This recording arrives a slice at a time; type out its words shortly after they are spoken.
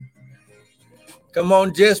Come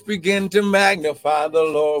on, just begin to magnify the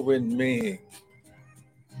Lord with me.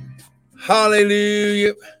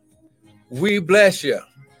 Hallelujah. We bless you.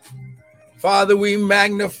 Father, we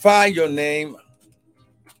magnify your name.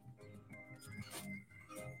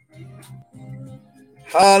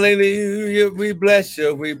 Hallelujah. We bless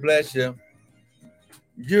you. We bless you.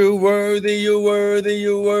 You're worthy. You're worthy.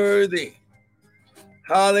 You're worthy.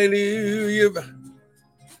 Hallelujah.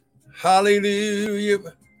 Hallelujah.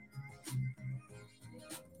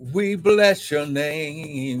 We bless your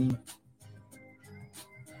name.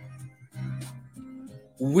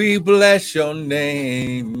 We bless your name.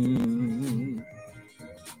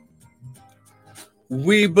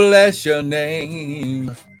 We bless your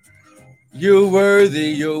name. You're worthy,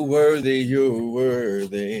 you're worthy, you're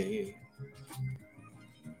worthy.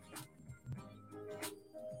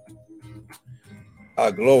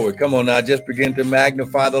 Our glory. Come on now, just begin to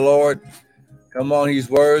magnify the Lord. Come on, he's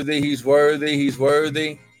worthy, he's worthy, he's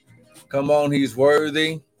worthy. Come on, he's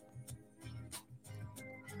worthy.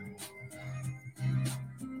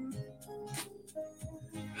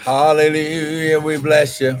 Hallelujah, we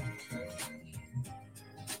bless you.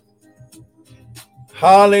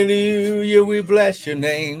 Hallelujah, we bless your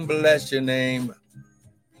name, bless your name.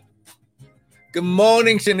 Good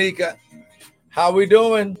morning, Shanika. How we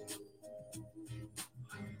doing?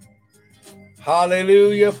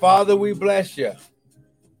 Hallelujah, Father, we bless you.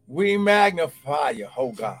 We magnify you,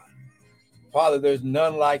 oh God. Father, there's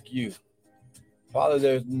none like you. Father,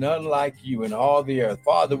 there's none like you in all the earth.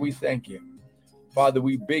 Father, we thank you. Father,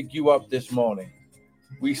 we big you up this morning.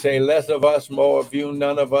 We say less of us, more of you,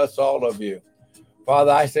 none of us, all of you.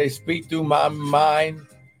 Father, I say speak through my mind,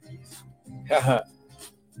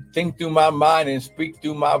 think through my mind and speak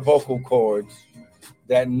through my vocal cords,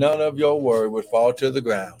 that none of your word would fall to the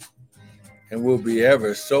ground. And we'll be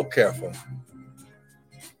ever so careful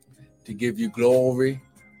to give you glory,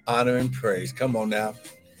 honor, and praise. Come on now.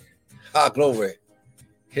 Glory.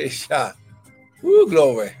 His shot. Woo,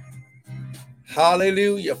 glory.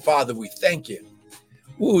 Hallelujah. Father, we thank you.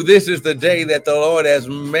 Ooh, this is the day that the Lord has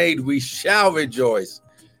made. We shall rejoice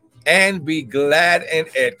and be glad in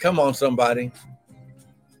it. Come on, somebody.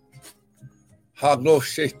 Oh,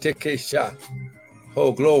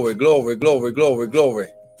 glory, glory, glory, glory, glory.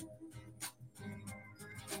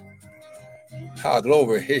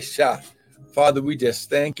 Glory, his shot. Father, we just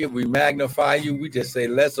thank you. We magnify you. We just say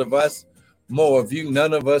less of us, more of you,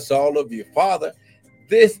 none of us, all of you. Father,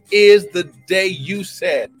 this is the day you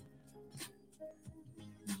said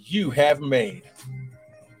you have made.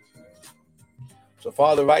 So,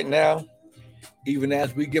 Father, right now, even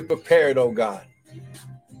as we get prepared, oh God.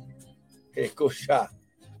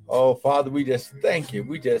 Oh, Father, we just thank you.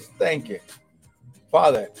 We just thank you.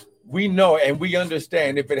 Father, we know and we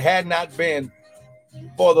understand if it had not been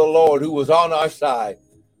for the Lord who was on our side,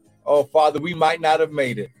 oh, Father, we might not have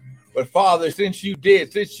made it. But, Father, since you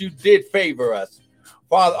did favor us,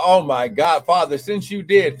 Father, oh, my God, Father, since you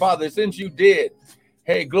did,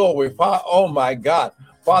 hey, glory, Father, oh, my God,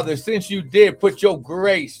 Father, since you did put your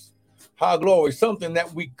grace, glory, something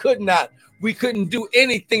that we couldn't do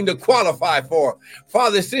anything to qualify for.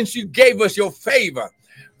 Father, since you gave us your favor,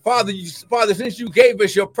 Father, since you gave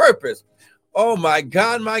us your purpose, oh, my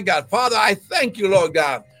God, Father, I thank you, Lord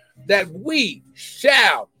God, that we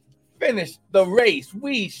shall finish the race.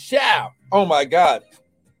 We shall, oh, my God,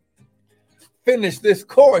 finish this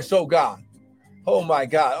course, oh, God. Oh, my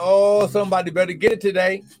God. Oh, somebody better get it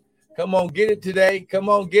today. Come on, get it today. Come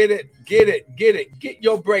on, get it. Get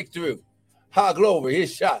your breakthrough. Glory,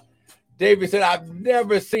 his shot. David said, I've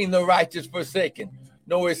never seen the righteous forsaken,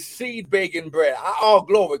 nor his seed begging bread. Oh,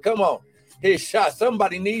 glory, come on. His shot.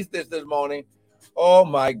 Somebody needs this morning. Oh,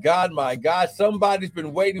 my God, somebody's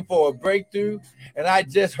been waiting for a breakthrough, and I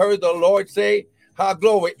just heard the Lord say,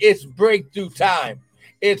 glory, it's breakthrough time.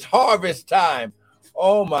 It's harvest time.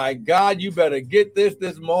 Oh, my God, you better get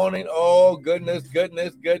this morning. Oh, goodness.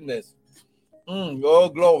 Oh,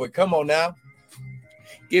 glory. Come on now.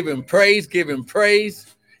 Give him praise. Come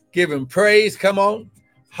on.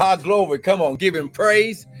 Glory. Come on. Give him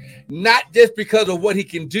praise. Not just because of what he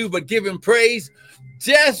can do, but give him praise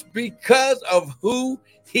just because of who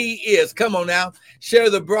he is. Come on now. Share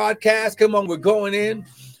the broadcast. Come on. We're going in.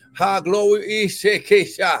 Glory.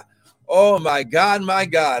 Oh, my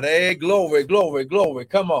God. Hey, glory.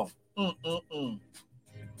 Come on.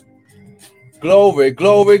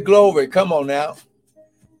 Glory. Come on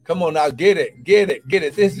now. Get it.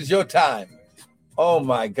 This is your time. Oh,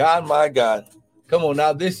 my God. Come on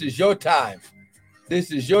now. This is your time.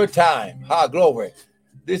 Glory.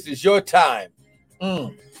 This is your time.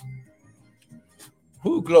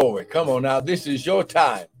 Who glory? Come on now. This is your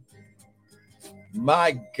time.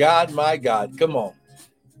 My God, my God. Come on.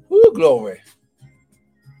 Woo, glory.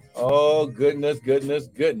 Oh, goodness, goodness,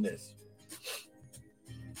 goodness.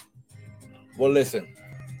 Well, listen,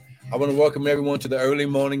 I want to welcome everyone to the early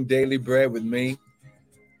morning daily bread with me.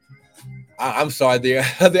 I'm sorry,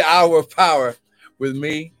 the hour of power with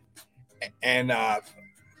me and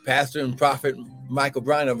Pastor and Prophet Michael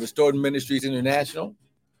Bryan of Restored Ministries International,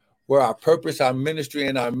 where our purpose, our ministry,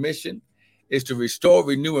 and our mission is to restore,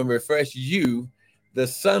 renew, and refresh you, the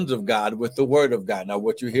sons of God, with the word of God. Now,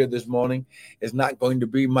 what you hear this morning is not going to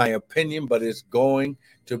be my opinion, but it's going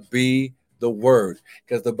to be the word.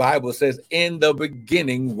 Because the Bible says, in the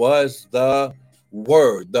beginning was the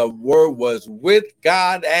word. The word was with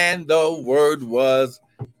God, and the word was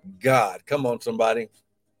God. Come on, somebody.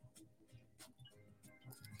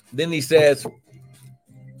 Then he says,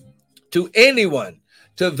 to anyone,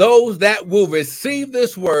 to those that will receive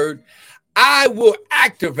this word, I will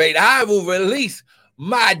activate, I will release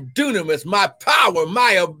my dunamis, my power,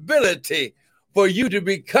 my ability for you to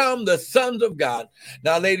become the sons of God.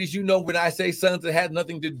 Now, ladies, you know when I say sons, it has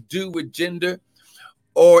nothing to do with gender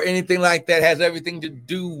or anything like that. It has everything to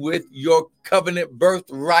do with your covenant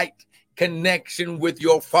birthright connection with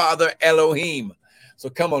your father Elohim. So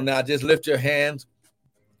come on now, just lift your hands.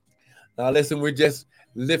 Now, listen, we're just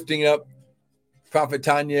lifting up Prophet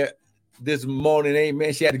Tanya this morning.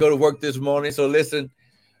 Amen. She had to go to work this morning. So listen,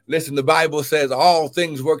 the Bible says all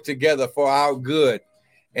things work together for our good.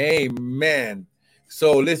 Amen.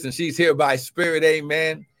 So listen, she's here by spirit.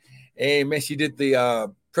 Amen. Amen. She did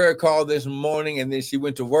the prayer call this morning and then she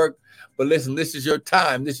went to work. But listen, this is your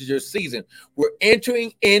time. This is your season. We're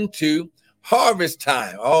entering into harvest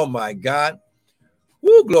time. Oh my God.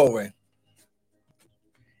 Woo, glory.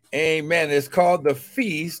 Amen. It's called the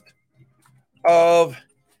Feast of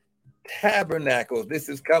Tabernacles. This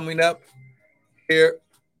is coming up here.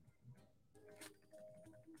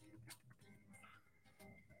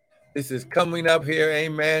 This is coming up here.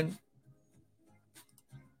 Amen.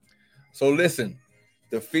 So listen,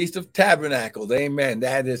 the Feast of Tabernacles. Amen.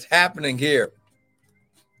 That is happening here.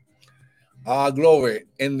 Glory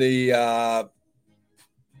in the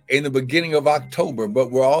beginning of October,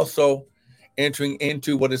 but we're also entering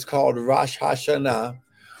into what is called Rosh Hashanah,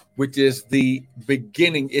 which is the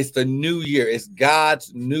beginning. It's the new year. It's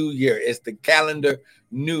God's new year. It's the calendar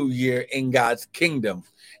new year in God's kingdom.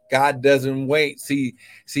 God doesn't wait. See,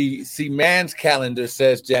 man's calendar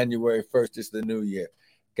says January 1st is the new year.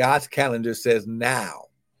 God's calendar says now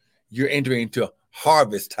you're entering into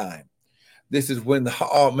harvest time. This is when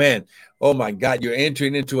oh my God, you're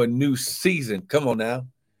entering into a new season. Come on now.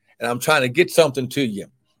 And I'm trying to get something to you.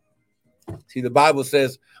 See, the Bible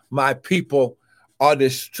says, my people are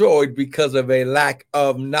destroyed because of a lack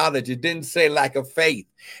of knowledge. It didn't say lack of faith.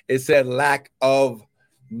 It said lack of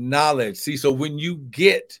knowledge. See, so when you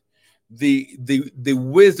get the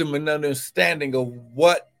wisdom and understanding of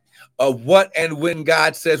what and when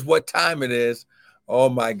God says what time it is, oh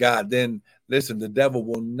my God, then listen, the devil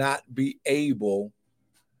will not be able,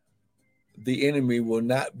 the enemy will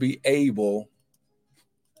not be able,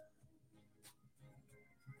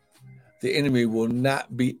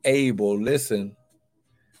 listen,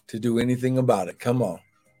 to do anything about it. Come on.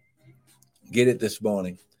 Get it this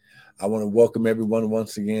morning. I want to welcome everyone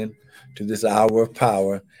once again to this hour of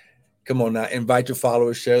power. Come on now, invite your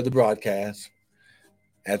followers, share the broadcast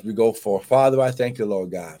as we go forth. Father, I thank you,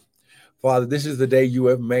 Lord God. Father, this is the day you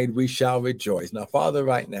have made. We shall rejoice. Now, Father,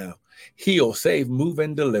 right now, heal, save, move,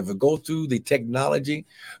 and deliver. Go through the technology,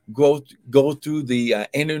 go through the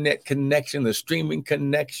internet connection, the streaming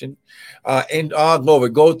connection, and glory,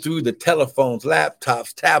 go through the telephones,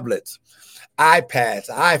 laptops, tablets, iPads,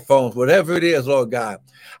 iPhones, whatever it is, Lord God,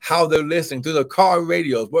 how they're listening to the car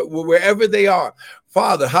radios, wherever they are.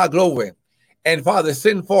 Father, high glory. And Father,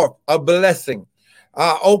 send forth a blessing.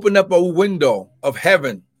 Open up a window of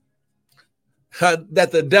heaven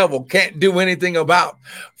that the devil can't do anything about.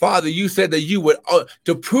 Father, you said that you would,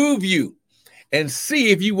 to prove you and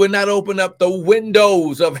see if you would not open up the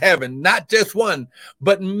windows of heaven, not just one,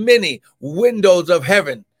 but many windows of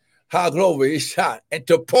heaven. How glory is shot, and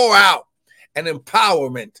to pour out an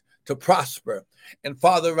empowerment to prosper. And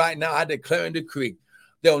Father, right now, I declare and decree,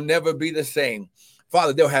 they'll never be the same.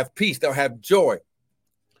 Father, they'll have peace, they'll have joy.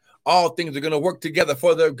 All things are going to work together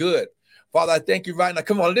for their good. Father, I thank you right now.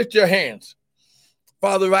 Come on, lift your hands.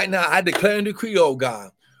 Father, right now, I declare and decree, oh God,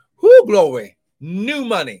 whoo, glory, new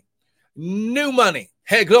money,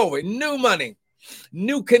 hey, glory, new money,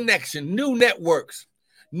 new connection, new networks,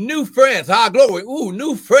 new friends, glory,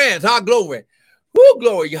 new friends, glory, whoo,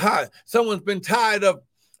 glory. Someone's been tired of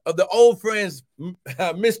of the old friends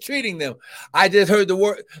mistreating them. I just heard the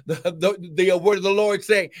word of the Lord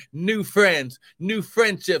say, new friends, new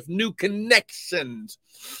friendships, new connections.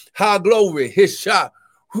 How glory, his shot.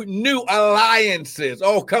 New alliances.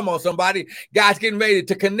 Oh, come on, somebody. God's getting ready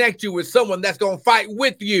to connect you with someone that's going to fight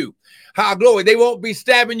with you. How glory. They won't be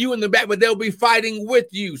stabbing you in the back, but they'll be fighting with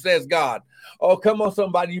you, says God. Oh, come on,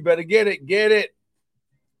 somebody. You better get it. Get it.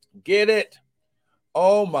 Get it.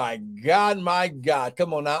 Oh, my God. My God.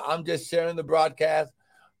 Come on now. I'm just sharing the broadcast.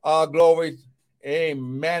 Glory.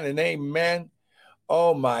 Amen and amen.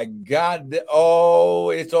 Oh, my God.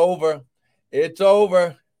 Oh, it's over. It's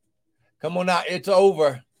over. Come on now, it's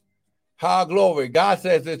over. How glory. God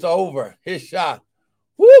says it's over. His shot.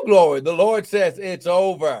 Woo, glory. The Lord says it's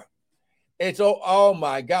over. Oh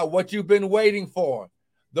my God, what you've been waiting for.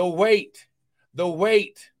 The wait is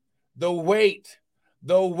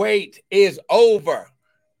over.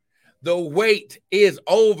 The wait is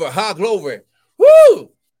over. How glory.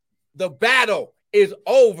 Woo! The battle is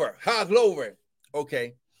over. How glory.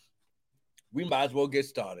 Okay. We might as well get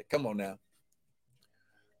started. Come on now.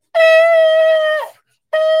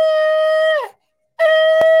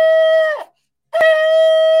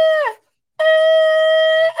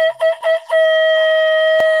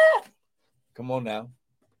 Come on now.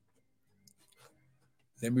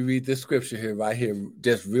 Let me read this scripture here, right here,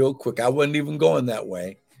 just real quick. I wasn't even going that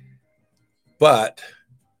way. But,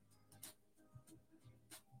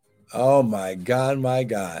 oh my God, my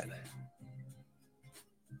God.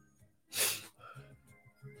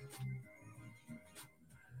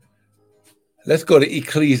 Let's go to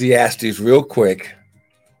Ecclesiastes real quick.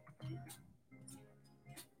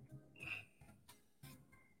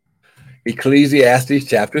 Ecclesiastes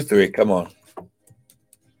chapter 3. Come on.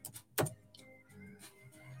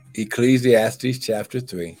 Ecclesiastes chapter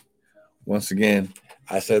 3. Once again,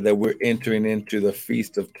 I said that we're entering into the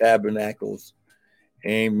Feast of Tabernacles.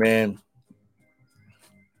 Amen.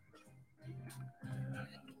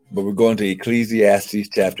 But we're going to Ecclesiastes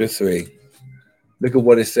chapter 3. Look at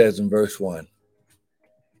what it says in verse 1.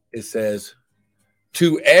 It says,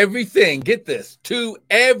 to everything, get this, to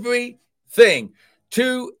everything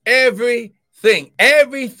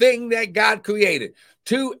that God created,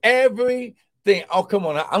 to everything. Oh, come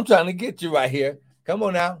on now. I'm trying to get you right here. Come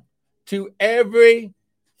on now. To everything,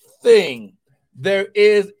 there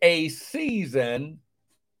is a season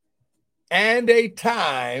and a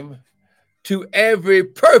time to every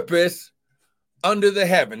purpose under the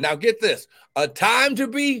heaven. Now get this, a time to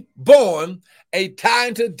be born, a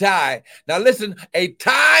time to die. Now listen, a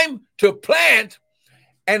time to plant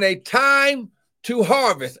and a time to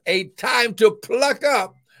harvest, a time to pluck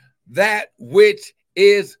up that which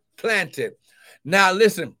is planted. Now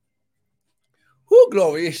listen, who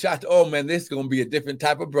glory is shot. Oh man, this is going to be a different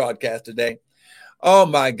type of broadcast today. Oh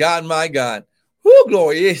my God, my God. Who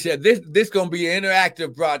glory is shot. This is going to be an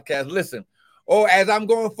interactive broadcast. Listen. Oh, as I'm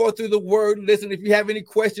going forth through the word, listen, if you have any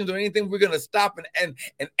questions or anything, we're going to stop and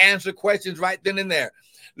answer questions right then and there.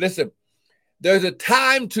 Listen, there's a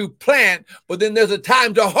time to plant, but then there's a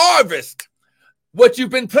time to harvest what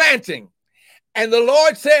you've been planting. And the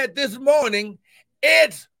Lord said this morning,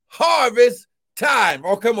 it's harvest time.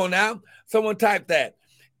 Oh, come on now. Someone type that.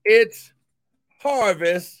 It's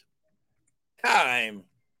harvest time.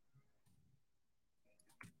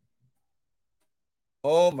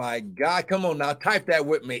 Oh my God, come on now, type that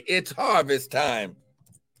with me. It's harvest time.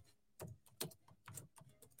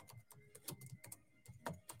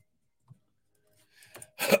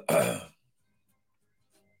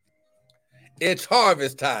 It's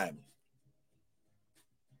harvest time.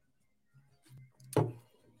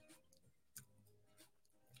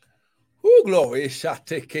 Who glory is shot,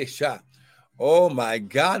 take a shot. Oh my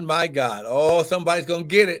God, my God. Oh, somebody's gonna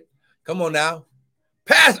get it. Come on now.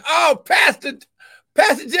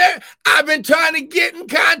 Pastor Jerry, I've been trying to get in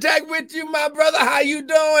contact with you, my brother. How you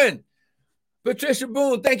doing? Patricia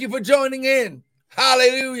Boone, thank you for joining in.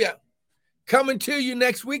 Hallelujah. Coming to you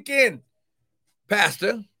next weekend,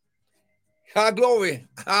 Pastor. High glory.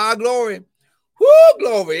 High glory. Woo,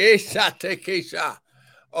 glory.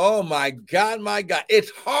 Oh, my God, my God. It's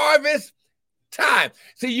harvest time.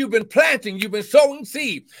 See, you've been planting, you've been sowing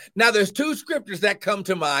seed. Now, there's two scriptures that come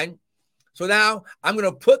to mind. So now I'm going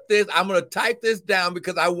to type this down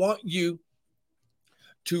because I want you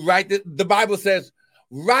to write it. The Bible says,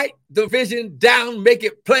 write the vision down, make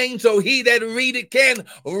it plain so he that read it can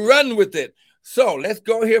run with it. So let's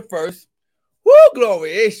go here first. Woo,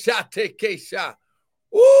 glory.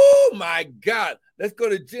 Oh, my God. Let's go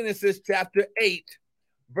to Genesis chapter 8,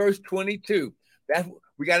 verse 22.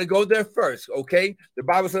 We got to go there first, okay? The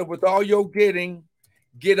Bible says, with all your getting,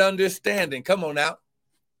 get understanding. Come on now.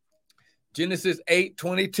 Genesis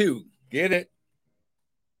 8:22. Get it?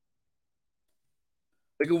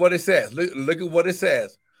 Look at what it says. Look at what it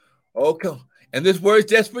says. Okay. And this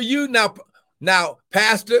word's just for you now,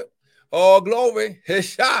 Pastor. Oh, glory.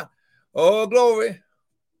 Hisha. Oh, glory.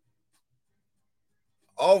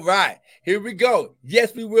 All right. Here we go.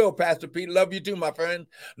 Yes, we will, Pastor Pete. Love you too, my friend.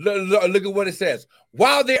 Look at what it says.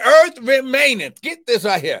 While the earth remaineth. Get this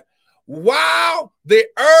right here. While the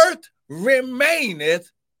earth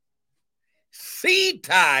remaineth, seed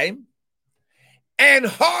time and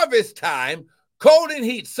harvest time, cold and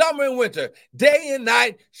heat, summer and winter, day and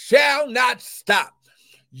night shall not stop.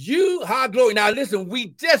 You, high glory. Now listen, we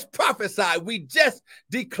just prophesied, we just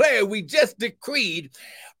declared, we just decreed,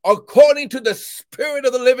 according to the Spirit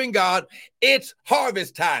of the living God, it's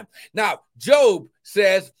harvest time. Now, Job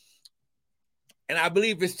says, and I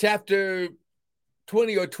believe it's chapter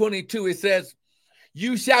 20 or 22, it says,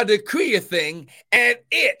 you shall decree a thing, and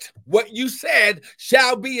it, what you said,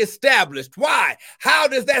 shall be established. Why? How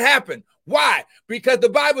does that happen? Why? Because the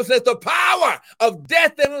Bible says the power of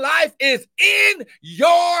death and life is in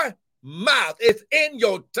your mouth. It's in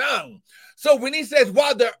your tongue. So when he says,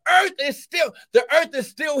 while the earth is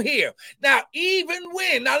still here. Now,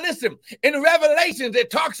 now listen, in Revelations,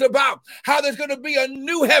 it talks about how there's going to be a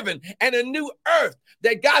new heaven and a new earth,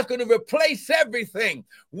 that God's going to replace everything.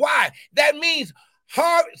 Why? That means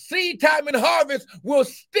seed time and harvest will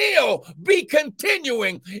still be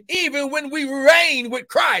continuing even when we reign with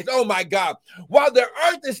Christ. Oh my God. While the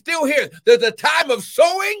earth is still here, there's a time of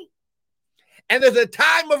sowing and there's a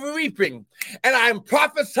time of reaping. And I'm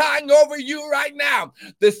prophesying over you right now.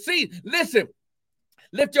 The seed, listen,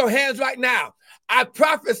 lift your hands right now. I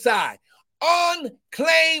prophesy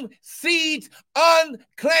unclaimed seeds,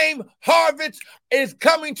 unclaimed harvest is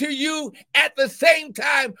coming to you at the same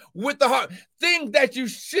time with the heart. Things that you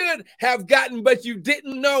should have gotten, but you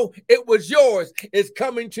didn't know it was yours, is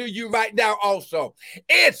coming to you right now also.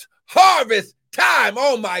 It's harvest time.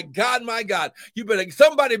 Oh my God, my God.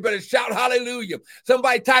 Somebody better shout hallelujah.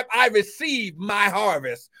 Somebody type, I receive my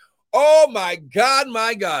harvest. Oh my God,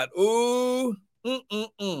 my God. Ooh,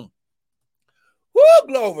 Woo,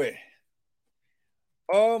 glory.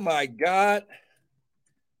 Oh my God.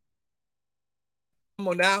 Come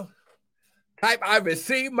on now. Type, I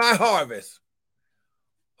receive my harvest.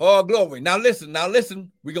 Oh, glory. Now listen.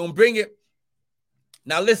 We're going to bring it.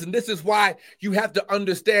 Now listen, this is why you have to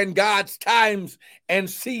understand God's times and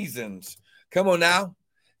seasons. Come on now.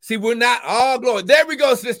 See, we're not, oh, glory. There we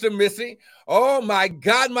go, Sister Missy. Oh my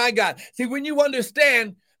God, my God. See, when you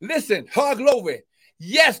understand, listen, oh, glory.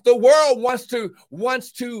 Yes, the world wants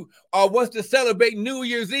to celebrate New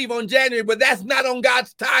Year's Eve on January, but that's not on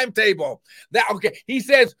God's timetable. He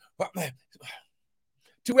says,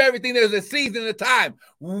 to everything there's a season and a time.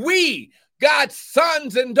 We, God's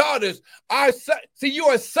sons and daughters, you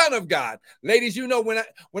are a son of God. Ladies, you know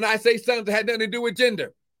when I say sons, it had nothing to do with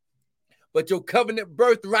gender, but your covenant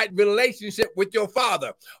birthright relationship with your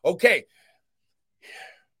father. Okay.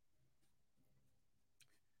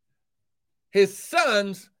 His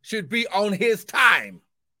sons should be on his time.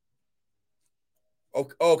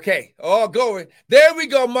 Okay. Oh, glory. There we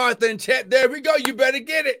go, Martha and Chet. There we go. You better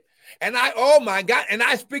get it. And oh my God. And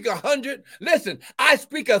I speak 100. Listen, I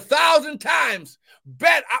speak 1,000 times.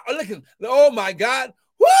 Listen. Oh my God.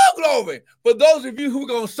 Woo, glory. For those of you who are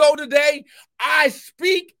going to sow today, I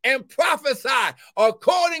speak and prophesy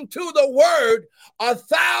according to the word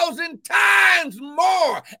 1,000 times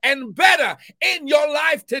more and better in your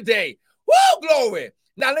life today. Woo, glory.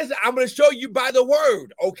 Now, listen, I'm going to show you by the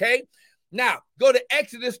word, okay? Now, go to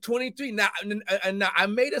Exodus 23. Now, I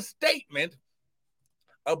made a statement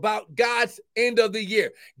about God's end of the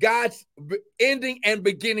year, God's ending and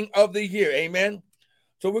beginning of the year, amen?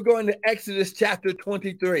 So we're going to Exodus chapter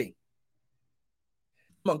 23.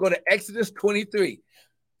 Come on, go to Exodus 23.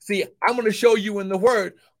 See, I'm going to show you in the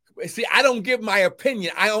word. See, I don't give my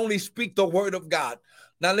opinion. I only speak the word of God.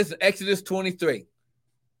 Now, listen, Exodus 23.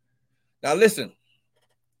 Now listen,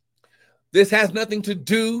 this has nothing to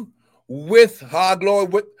do with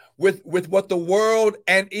glory, with what the world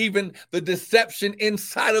and even the deception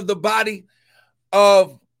inside of the body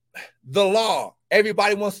of the law.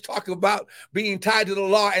 Everybody wants to talk about being tied to the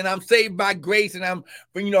law, and I'm saved by grace, and I'm,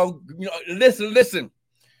 listen.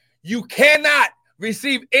 You cannot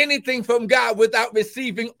receive anything from God without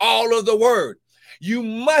receiving all of the word. You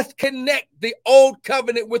must connect the old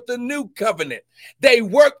covenant with the new covenant. They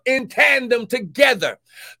work in tandem together.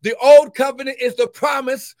 The old covenant is the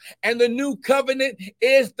promise, and the new covenant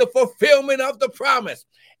is the fulfillment of the promise.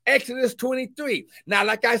 Exodus 23. Now,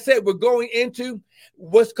 like I said, we're going into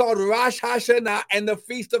what's called Rosh Hashanah and the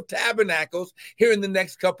Feast of Tabernacles here in the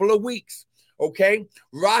next couple of weeks. Okay,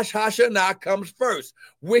 Rosh Hashanah comes first,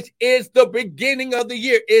 which is the beginning of the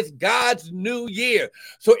year. It's God's new year.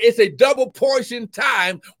 So it's a double portion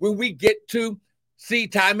time when we get to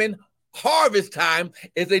seed time, and harvest time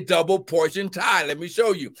is a double portion time. Let me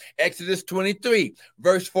show you. Exodus 23,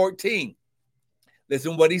 verse 14.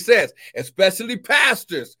 Listen what he says, especially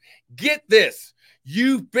pastors. Get this.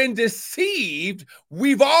 You've been deceived.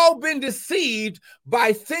 We've all been deceived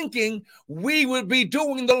by thinking we would be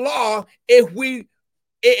doing the law if we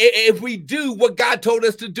do what God told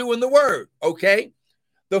us to do in the word. Okay.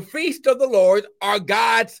 The feast of the Lord are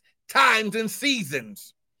God's times and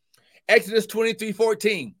seasons. Exodus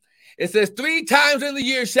 23:14. It says, 3 times in the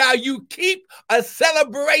year shall you keep a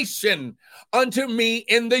celebration unto me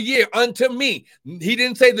in the year, unto me. He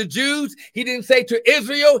didn't say the Jews. He didn't say to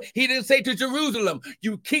Israel. He didn't say to Jerusalem.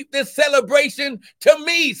 You keep this celebration to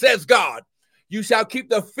me, says God. You shall keep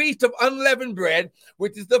the feast of unleavened bread,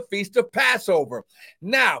 which is the feast of Passover.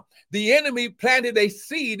 Now, the enemy planted a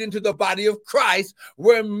seed into the body of Christ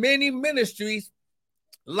where many ministries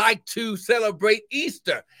like to celebrate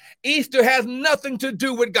Easter. Easter has nothing to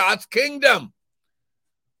do with God's kingdom.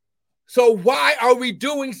 So why are we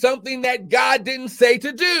doing something that God didn't say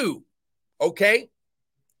to do? Okay.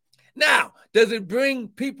 Now, does it bring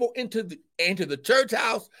people into the church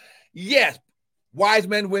house? Yes. Wise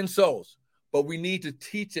men win souls, but we need to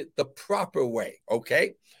teach it the proper way.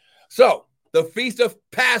 Okay. So the Feast of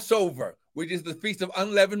Passover, which is the Feast of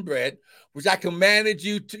Unleavened Bread, which I commanded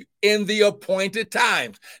you to in the appointed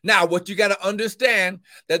times. Now, what you got to understand,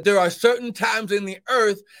 that there are certain times in the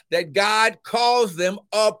earth that God calls them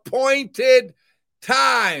appointed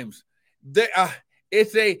times.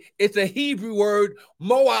 It's a Hebrew word,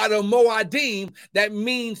 moad or moadim, that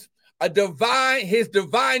means his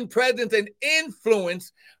divine presence and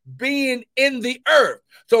influence being in the earth.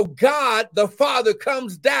 So God, the Father,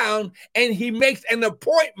 comes down and he makes an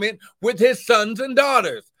appointment with his sons and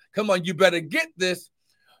daughters. Come on, you better get this.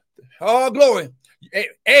 Oh, glory.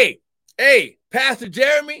 Hey, Pastor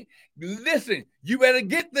Jeremy, listen, you better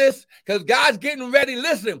get this, because God's getting ready.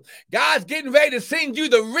 Listen, God's getting ready to send you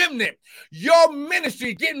the remnant. Your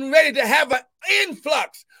ministry getting ready to have an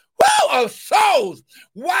influx of souls.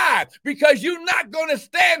 Why? Because you're not going to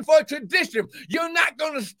stand for tradition. You're not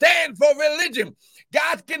going to stand for religion.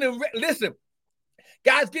 God's getting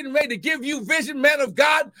ready to give you vision, man of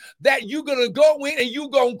God, that you're going to go in and you're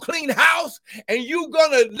going to clean house, and you're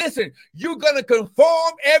going to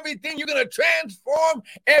conform everything. You're going to transform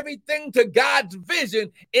everything to God's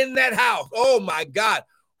vision in that house. Oh my God.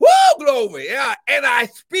 Woo, glory. Yeah. And I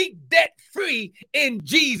speak debt free in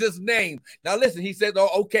Jesus' name. Now listen, he says,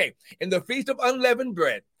 okay, in the Feast of Unleavened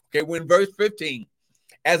Bread, okay, we're in verse 15,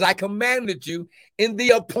 as I commanded you in the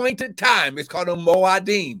appointed time. It's called a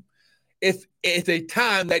moadim. It's a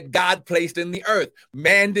time that God placed in the earth.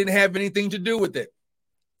 Man didn't have anything to do with it.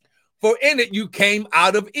 For in it you came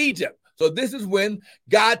out of Egypt. So this is when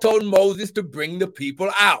God told Moses to bring the people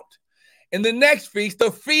out. In the next feast, the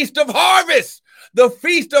Feast of Harvest, the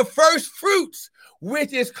Feast of First Fruits,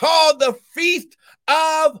 which is called the Feast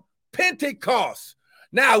of Pentecost.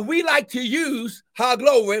 Now, we like to use,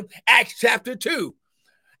 glory, Acts chapter 2.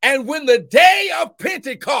 And when the day of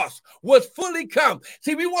Pentecost was fully come.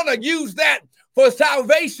 See, we want to use that for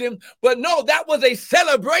salvation, but no, that was a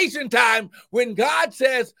celebration time when God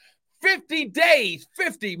says 50 days,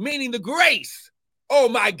 50 meaning the grace. Oh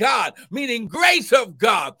my God, meaning grace of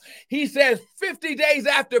God. He says 50 days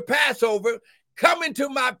after Passover, come into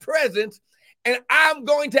my presence and I'm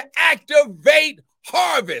going to activate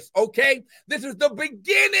harvest. Okay. This is the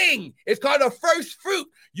beginning. It's called a first fruit.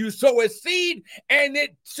 You sow a seed and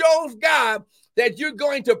it shows God that you're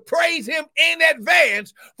going to praise him in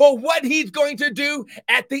advance for what he's going to do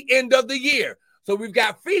at the end of the year. So we've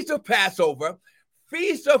got Feast of Passover,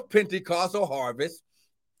 Feast of Pentecost or harvest.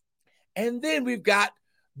 And then we've got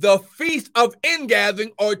the Feast of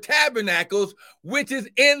Ingathering or Tabernacles, which is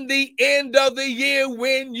in the end of the year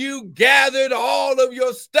when you gathered all of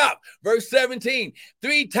your stuff. Verse 17,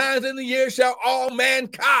 3 times in the year shall all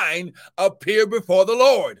mankind appear before the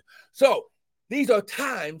Lord. So these are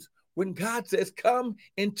times when God says, come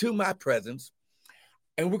into my presence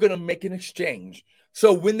and we're going to make an exchange.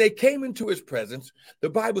 So when they came into his presence, the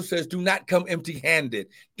Bible says, do not come empty-handed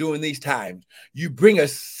during these times. You bring a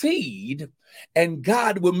seed, and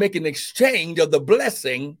God will make an exchange of the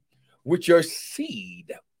blessing with your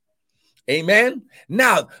seed. Amen.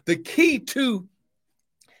 Now, the key to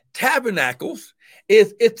tabernacles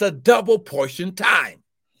is it's a double portion time.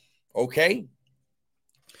 Okay?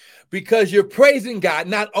 Because you're praising God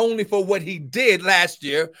not only for what he did last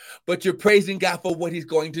year, but you're praising God for what he's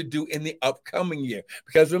going to do in the upcoming year.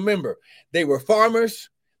 Because remember, they were farmers,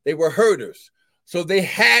 they were herders. So they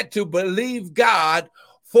had to believe God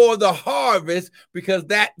for the harvest, because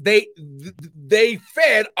that they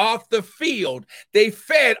fed off the field. They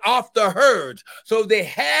fed off the herds. So they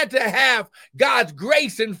had to have God's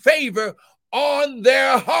grace and favor on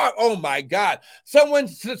their heart. Oh my God. Someone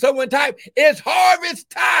type, it's harvest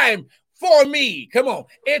time for me. Come on.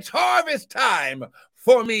 It's harvest time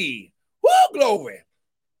for me. Woo, glory.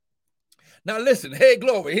 Now listen, hey,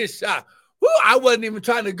 glory, here's shot. Woo, I wasn't even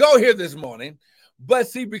trying to go here this morning, but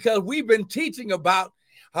see, because we've been teaching about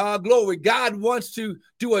glory, God wants to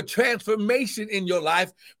do a transformation in your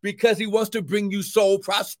life because he wants to bring you soul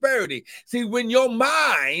prosperity. See, when your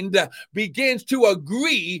mind begins to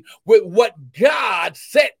agree with what God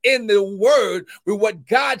said in the word, with what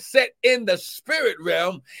God said in the spirit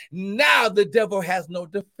realm, now the devil has no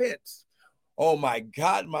defense. Oh my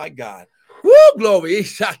God, my God. Woo, glory.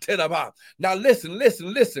 Now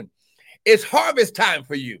listen. It's harvest time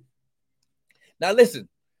for you. Now listen.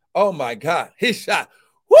 Oh my God. He shot.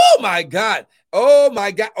 Oh my God. Oh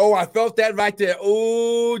my God. Oh, I felt that right there.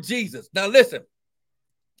 Oh, Jesus. Now listen.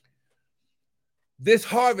 This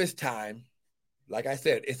harvest time, like I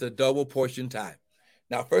said, it's a double portion time.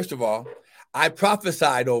 Now, first of all, I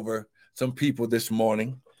prophesied over some people this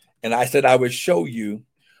morning, and I said I would show you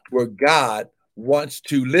where God wants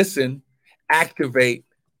to listen, activate.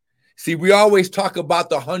 See, we always talk about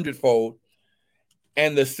the 100-fold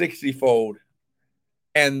and the 60-fold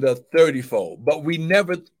and the 30-fold, but we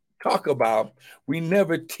never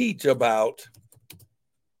teach about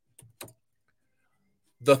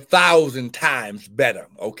the 1,000 times better,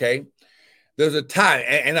 okay? There's a time,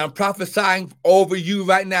 and I'm prophesying over you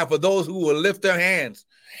right now for those who will lift their hands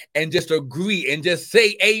and just agree and just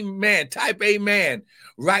say amen, type amen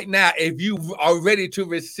right now if you are ready to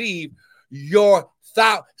receive your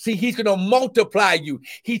thought. See, he's going to multiply you.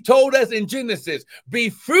 He told us in Genesis, be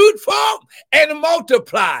fruitful and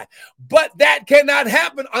multiply. But that cannot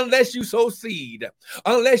happen unless you sow seed,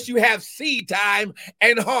 unless you have seed time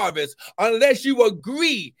and harvest, unless you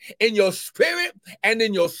agree in your spirit and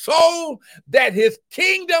in your soul that his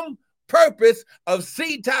kingdom purpose of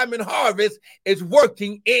seed time and harvest is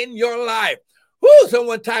working in your life. Woo,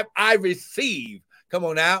 someone type, I receive. Come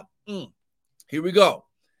on now. Here we go.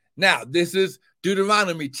 Now, this is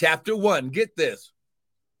Deuteronomy chapter 1. Get this.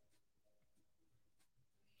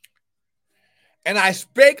 And I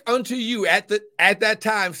spake unto you at that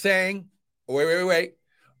time, saying, wait.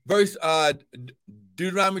 Verse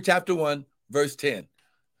Deuteronomy chapter 1, verse 10.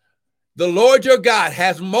 The Lord your God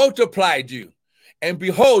has multiplied you, and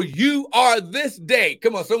behold, you are this day.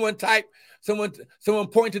 Come on, someone type, someone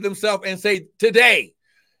point to themselves and say, today,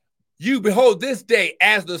 you behold this day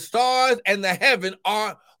as the stars and the heaven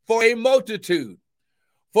are for a multitude.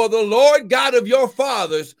 For the Lord God of your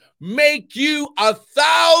fathers make you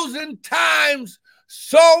 1,000 times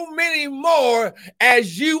so many more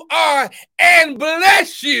as you are, and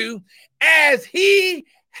bless you as he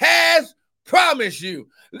has promised you.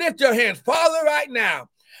 Lift your hands. Father, right now,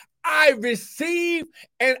 I receive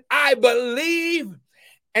and I believe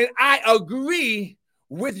and I agree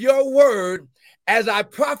with your word as I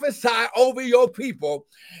prophesy over your people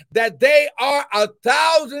that they are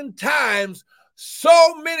 1,000 times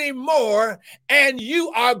so many more, and you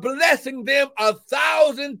are blessing them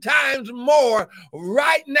 1,000 times more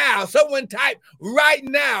right now. Someone type right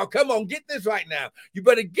now. Come on, get this right now. You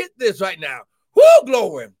better get this right now. Woo,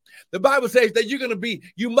 glory. The Bible says that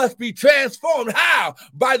you must be transformed. How?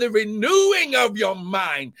 By the renewing of your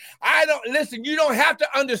mind. You don't have to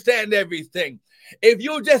understand everything. If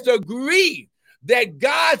you just agree that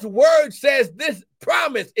God's word says this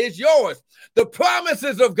promise is yours. The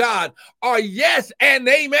promises of God are yes and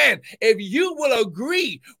amen. If you will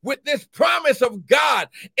agree with this promise of God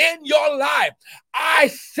in your life, I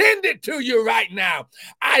send it to you right now.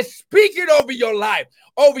 I speak it over your life,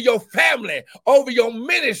 over your family, over your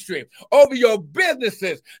ministry, over your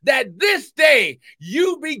businesses, that this day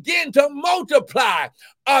you begin to multiply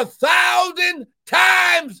 1,000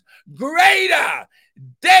 times greater.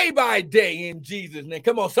 Day by day in Jesus' name.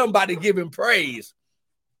 Come on, somebody give him praise.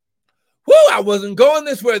 Whoo, I wasn't going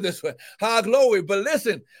this way. Glory. But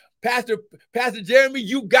listen, Pastor Jeremy,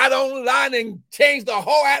 you got online and changed the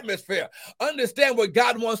whole atmosphere. Understand what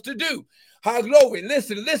God wants to do. Glory.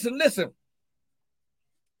 Listen.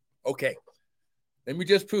 Okay. Let me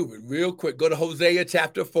just prove it real quick. Go to Hosea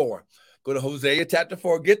chapter 4. Go to Hosea chapter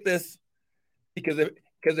 4. Get this. Because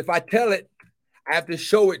if I tell it, I have to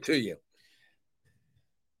show it to you.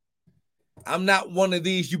 I'm not one of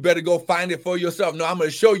these, you better go find it for yourself. No, I'm going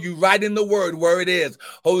to show you right in the word where it is.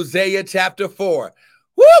 Hosea chapter 4.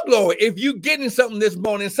 Woo, glory. If you getting something this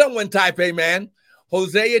morning, someone type amen.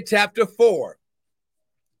 Hosea chapter 4.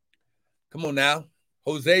 Come on now.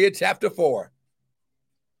 Hosea chapter 4.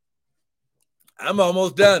 I'm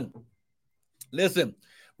almost done. Listen,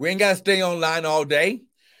 we ain't got to stay online all day.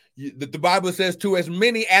 The Bible says to as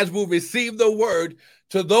many as will receive the word,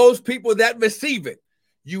 to those people that receive it.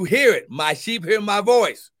 You hear it. My sheep hear my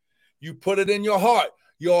voice. You put it in your heart.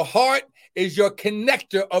 Your heart is your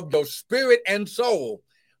connector of your spirit and soul.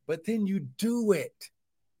 But then you do it.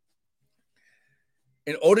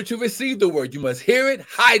 In order to receive the word, you must hear it,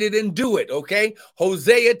 hide it, and do it. Okay?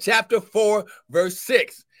 Hosea chapter 4, verse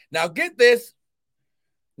 6. Now get this.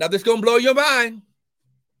 Now this is going to blow your mind.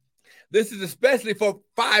 This is especially for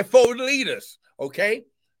fivefold leaders. Okay?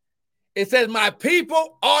 It says, my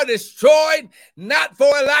people are destroyed, not for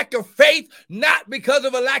a lack of faith, not because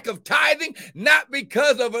of a lack of tithing, not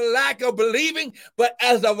because of a lack of believing, but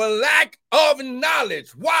as of a lack of knowledge.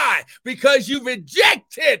 Why? Because you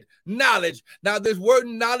rejected knowledge. Now, this word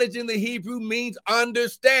knowledge in the Hebrew means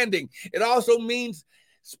understanding. It also means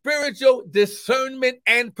spiritual discernment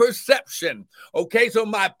and perception. Okay, so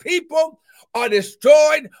my people are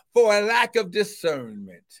destroyed for a lack of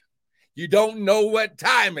discernment. You don't know what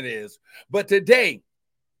time it is. But today,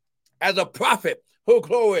 as a prophet,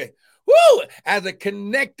 as a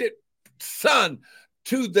connected son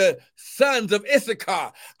to the sons of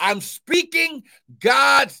Issachar, I'm speaking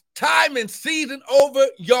God's time and season over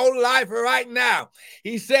your life right now.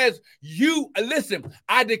 He says, listen,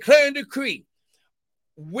 I declare and decree,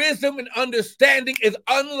 wisdom and understanding is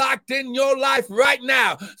unlocked in your life right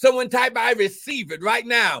now. Someone type, I receive it right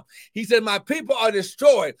now. He said, my people are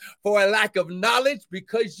destroyed for a lack of knowledge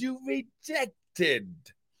because you rejected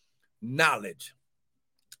knowledge.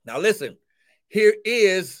 Now listen, here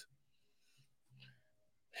is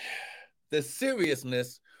the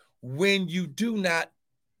seriousness when you do not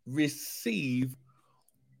receive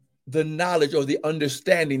the knowledge or the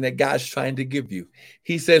understanding that God's trying to give you.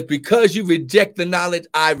 He says, because you reject the knowledge,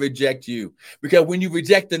 I reject you. Because when you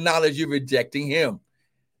reject the knowledge, you're rejecting him.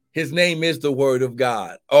 His name is the word of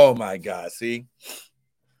God. Oh my God, see?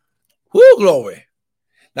 Woo, glory.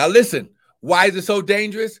 Now listen, why is it so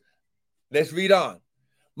dangerous? Let's read on.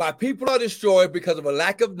 My people are destroyed because of a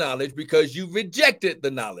lack of knowledge, because you rejected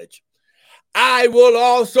the knowledge. I will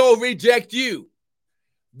also reject you,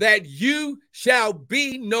 that you shall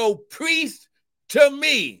be no priest to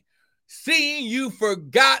me, seeing you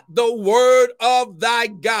forgot the word of thy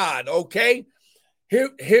God. Okay, here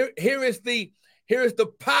is the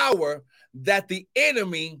power that the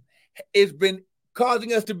enemy has been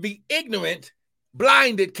causing us to be ignorant,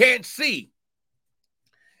 blinded, can't see.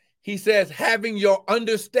 He says, having your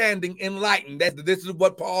understanding enlightened. This is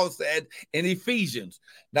what Paul said in Ephesians.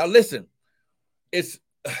 Now listen,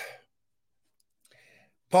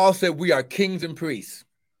 Paul said we are kings and priests.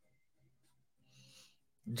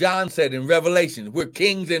 John said in Revelation, we're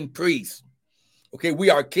kings and priests. Okay,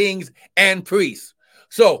 we are kings and priests.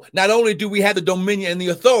 So not only do we have the dominion and the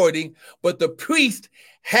authority, but the priest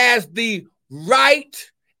has the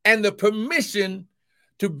right and the permission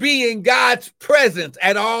to be in God's presence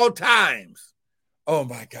at all times. Oh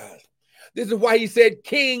my God. This is why he said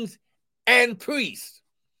kings and priests.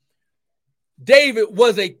 David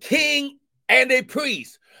was a king and a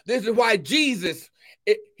priest. This is why Jesus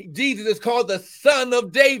is called the son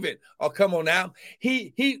of David. Oh, come on now.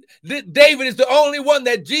 David is the only one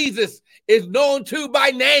that Jesus is known to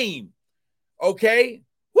by name. Okay.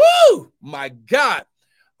 Woo! My God.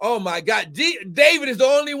 Oh my God. David is the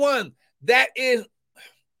only one David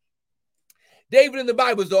in the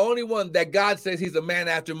Bible is the only one that God says he's a man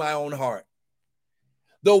after my own heart.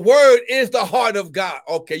 The word is the heart of God.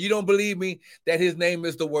 Okay, you don't believe me that his name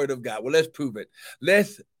is the word of God. Well, let's prove it.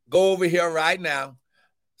 Let's go over here right now.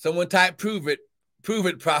 Someone type prove it. Prove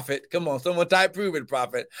it, prophet. Come on, someone type prove it,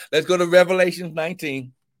 prophet. Let's go to Revelation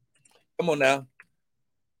 19. Come on now.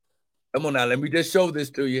 Come on now. Let me just show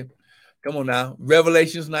this to you. Come on now.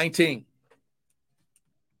 Revelations 19.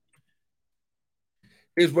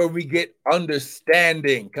 Here's where we get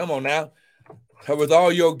understanding. Come on now. With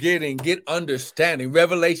all you're getting, get understanding.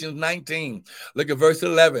 Revelation 19. Look at verse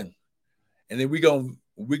 11. And then we're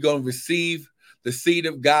gonna receive the seed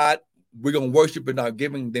of God. We're going to worship in our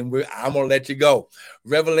giving. Then I'm going to let you go.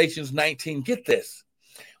 Revelations 19. Get this.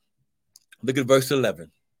 Look at verse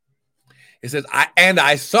 11. It says,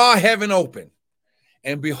 I saw heaven open,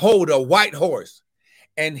 and behold, a white horse.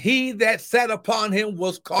 And he that sat upon him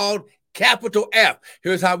was called capital F.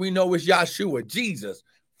 Here's how we know it's Yahshua, Jesus,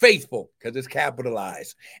 faithful, because it's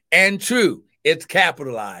capitalized, and true, it's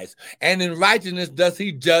capitalized. And in righteousness does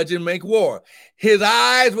he judge and make war. His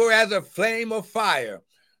eyes were as a flame of fire.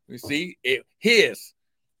 You see, a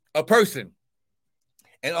person.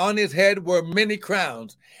 And on his head were many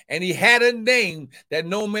crowns. And he had a name that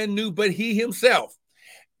no man knew but he himself.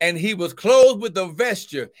 And he was clothed with a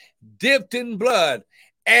vesture dipped in blood.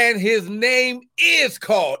 And his name is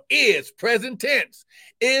present tense,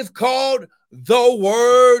 is called the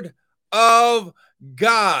Word of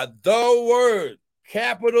God. The Word,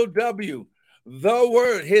 capital W, the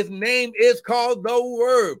Word. His name is called the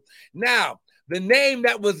Word. Now, the name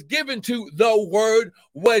that was given to the Word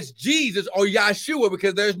was Jesus or Yahshua,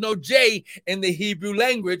 because there's no J in the Hebrew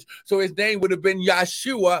language. So his name would have been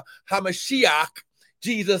Yahshua HaMashiach,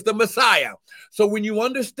 Jesus the Messiah. So when you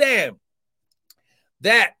understand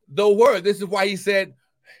that the Word, this is why he said,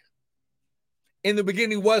 in the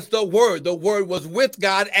beginning was the Word was with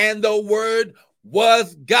God, and the Word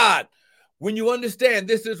was God. When you understand,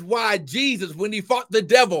 this is why Jesus, when he fought the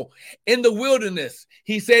devil in the wilderness,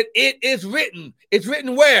 he said, it is written. It's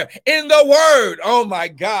written where? In the Word. Oh my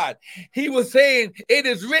God. He was saying, it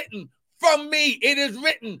is written from me. It is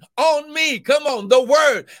written on me. Come on, the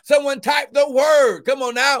Word. Someone type the Word. Come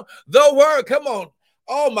on now. The Word. Come on.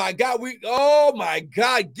 Oh my God.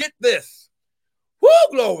 Get this. Woo,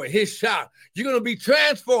 glory. His shot. You're going to be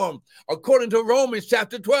transformed according to Romans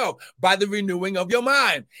chapter 12 by the renewing of your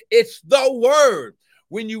mind. It's the Word.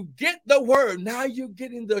 When you get the Word, now you're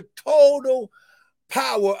getting the total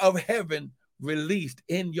power of heaven released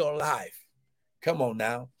in your life. Come on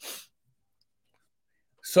now.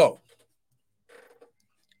 So,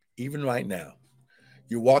 even right now,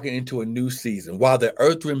 you're walking into a new season. While the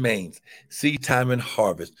earth remains, seed time and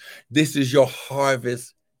harvest. This is your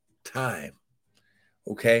harvest time.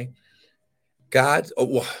 Okay? Let's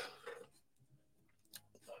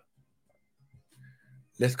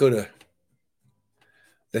go to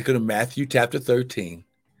Matthew chapter 13.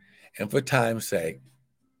 And for time's sake,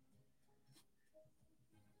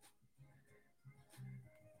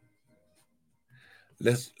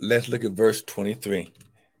 let's look at verse 23.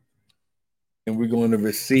 And we're going to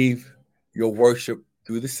receive your worship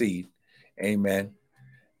through the seed. Amen.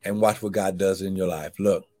 And watch what God does in your life.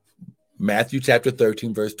 Look, Matthew chapter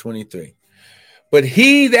 13, verse 23. But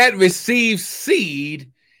he that receives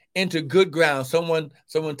seed into good ground, someone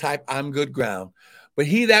type, I'm good ground. But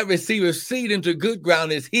he that receives seed into good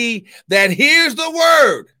ground is he that hears the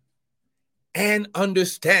word and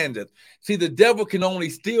understandeth. See, the devil can only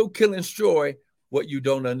steal, kill, and destroy what you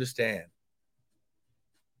don't understand.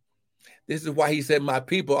 This is why he said, my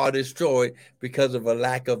people are destroyed because of a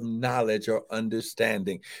lack of knowledge or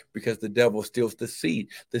understanding, because the devil steals the seed.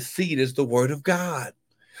 The seed is the word of God.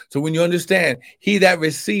 So when you understand, he that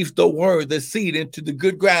receives the word, the seed into the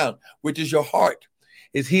good ground, which is your heart,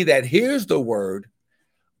 is he that hears the word,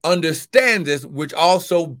 understands this, which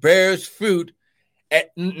also bears fruit.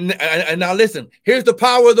 And now listen, here's the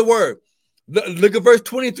power of the word. Look at verse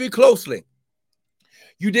 23 closely.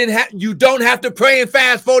 You don't have to pray and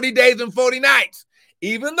fast 40 days and 40 nights.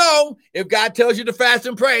 Even though if God tells you to fast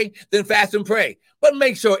and pray, then fast and pray. But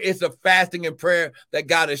make sure it's a fasting and prayer that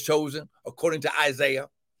God has chosen, according to Isaiah.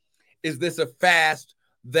 Is this a fast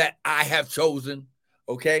that I have chosen?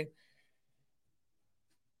 Okay.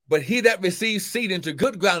 But he that receives seed into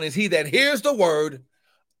good ground is he that hears the word,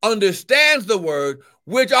 understands the word,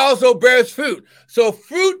 which also bears fruit. So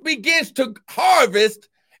fruit begins to harvest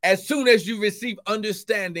as soon as you receive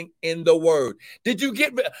understanding in the word.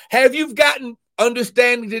 Have you gotten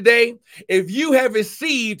understanding today? If you have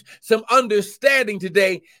received some understanding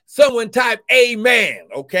today, someone type amen.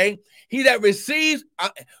 Okay. He that receives,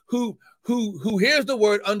 who hears the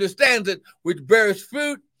word, understands it, which bears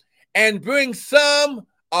fruit and brings some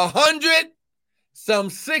 100, some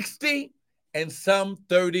 60, and some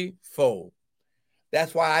 30-fold.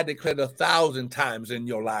 That's why I declared 1,000 times in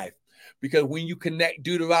your life. Because when you connect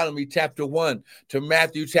Deuteronomy chapter 1 to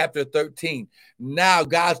Matthew chapter 13, now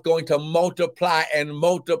God's going to multiply and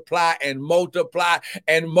multiply and multiply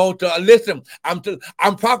and multiply. Listen,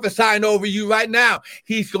 I'm prophesying over you right now.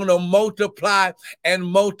 He's going to multiply and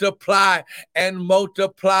multiply and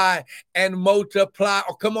multiply and multiply.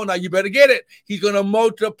 Oh, come on now, you better get it. He's going to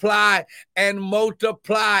multiply and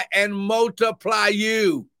multiply and multiply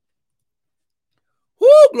you.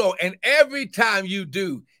 Whoo, glory. And every time you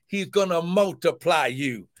do, he's going to multiply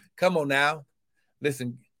you. Come on now.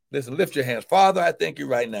 Listen, lift your hands. Father, I thank you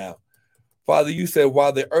right now. Father, you said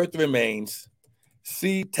while the earth remains,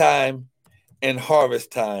 seed time and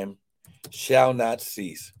harvest time shall not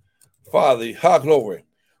cease. Father, glory.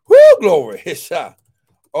 Whoo, glory. Hisha.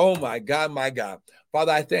 Oh, my God, my God.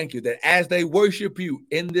 Father, I thank you that as they worship you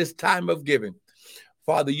in this time of giving,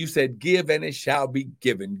 Father, you said, give and it shall be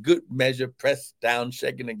given. Good measure, pressed down,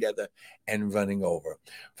 shaken together, and running over.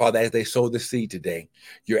 Father, as they sow the seed today,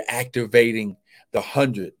 you're activating the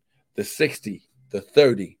 100, the 60, the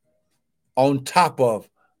 30 on top of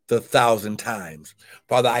the 1,000 times.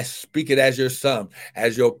 Father, I speak it as your son,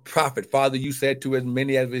 as your prophet. Father, you said to as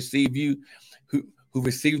many as receive you, who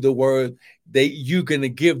receive the word, you're going to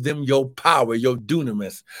give them your power, your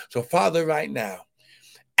dunamis. So, Father, right now,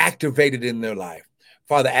 activate it in their life.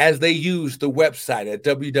 Father, as they use the website at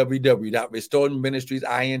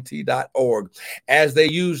www.restoredministriesint.org, as they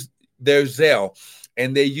use their Zelle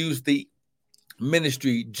and they use the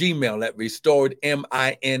ministry Gmail at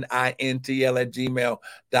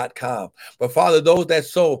restoredmintl@gmail.com. But Father, those that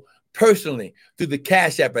sow personally through the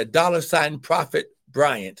Cash App at $Prophet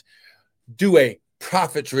Bryant, do a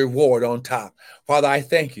prophet's reward on top. Father, I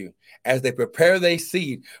thank you. As they prepare their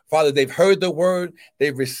seed, Father, they've heard the word,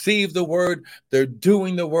 they've received the word, they're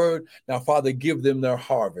doing the word. Now, Father, give them their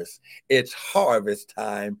harvest. It's harvest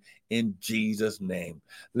time in Jesus' name.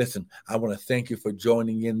 Listen, I want to thank you for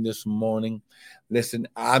joining in this morning. Listen,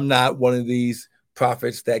 I'm not one of these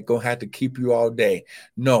prophets that gonna have to keep you all day.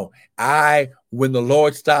 No, when the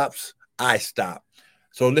Lord stops, I stop.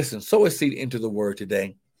 So listen, sow a seed into the word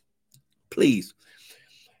today. Please.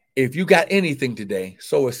 If you got anything today,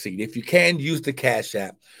 sow a seed. If you can, use the Cash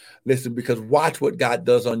App. Listen, because watch what God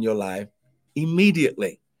does on your life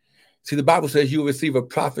immediately. See, the Bible says you will receive a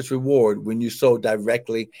prophet's reward when you sow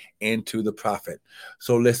directly into the prophet.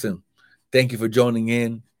 So listen, thank you for joining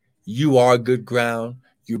in. You are good ground.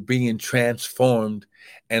 You're being transformed.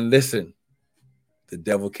 And listen, the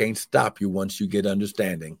devil can't stop you once you get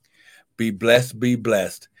understanding. Be blessed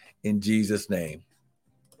in Jesus' name.